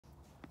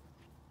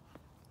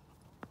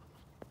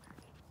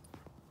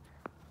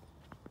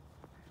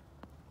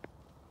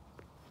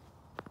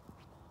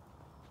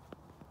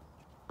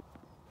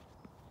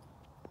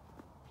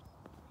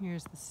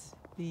Here's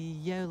the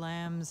ewe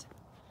lambs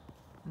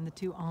and the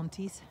two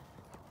aunties.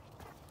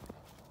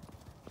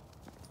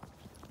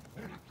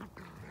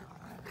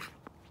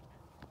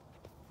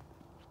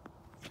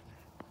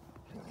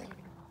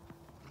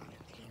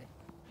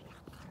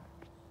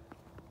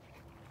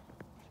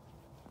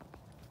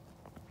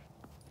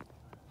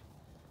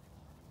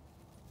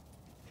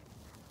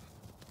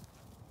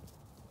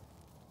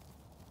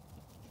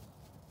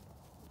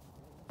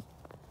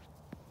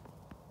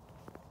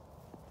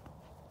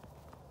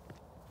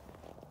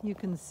 You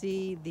can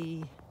see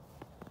the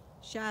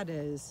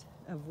shadows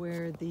of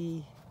where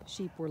the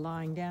sheep were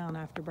lying down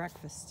after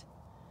breakfast.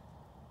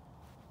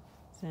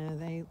 So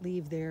they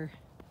leave their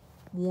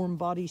warm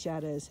body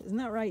shadows. Isn't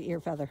that right,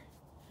 EarFeather?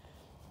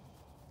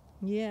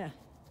 Yeah.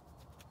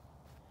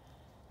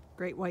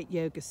 Great white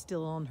yoke is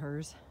still on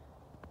hers.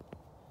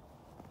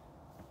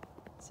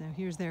 So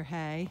here's their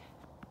hay.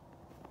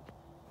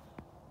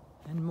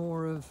 And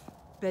more of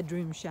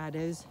bedroom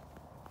shadows.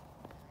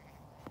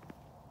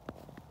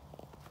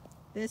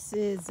 This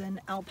is an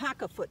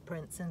alpaca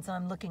footprint, since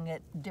I'm looking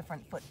at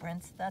different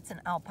footprints. That's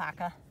an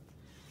alpaca.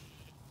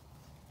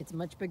 It's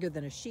much bigger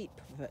than a sheep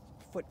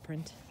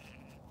footprint.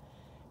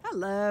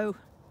 Hello.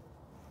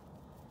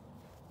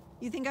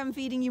 You think I'm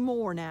feeding you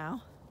more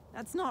now?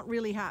 That's not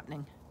really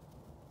happening.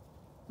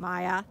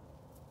 Maya.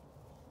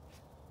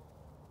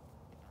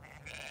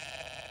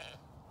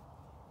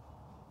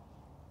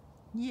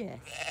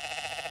 Yes.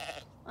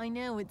 I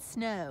know it's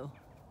snow.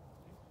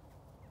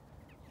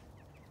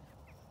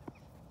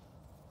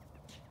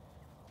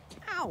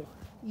 Ow!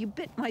 You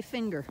bit my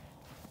finger.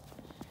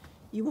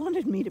 You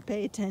wanted me to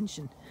pay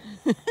attention.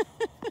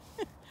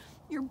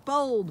 You're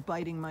bold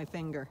biting my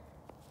finger.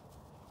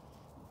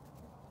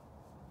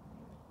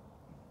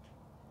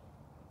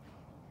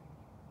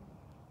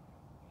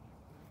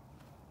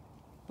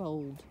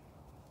 Bold.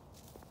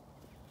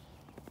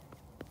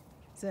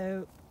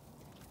 So,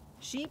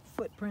 sheep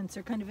footprints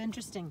are kind of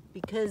interesting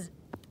because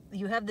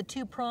you have the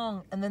two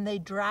prong and then they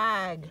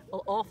drag.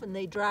 Often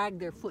they drag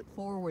their foot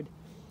forward.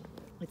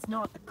 It's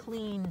not a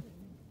clean,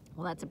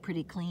 well, that's a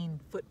pretty clean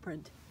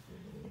footprint.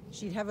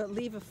 She'd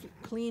leave a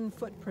clean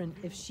footprint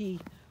if she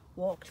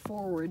walked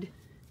forward.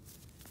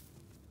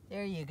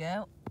 There you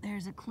go.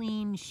 There's a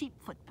clean sheep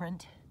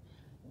footprint.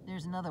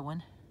 There's another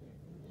one.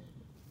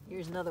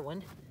 Here's another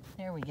one.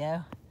 There we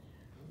go.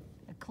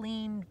 A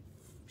clean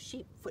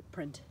sheep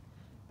footprint.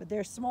 But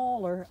they're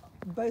smaller,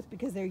 both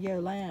because they're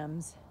ewe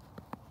lambs,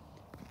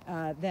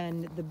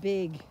 than the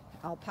big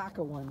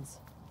alpaca ones.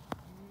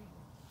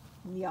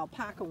 And the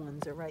alpaca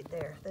ones are right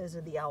there. Those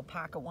are the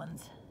alpaca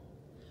ones.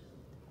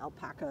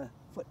 Alpaca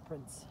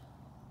footprints.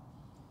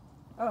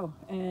 Oh,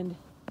 and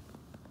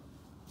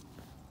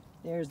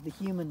there's the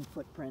human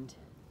footprint.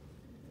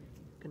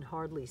 You can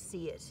hardly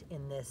see it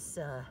in this,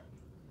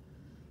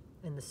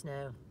 in the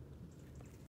snow.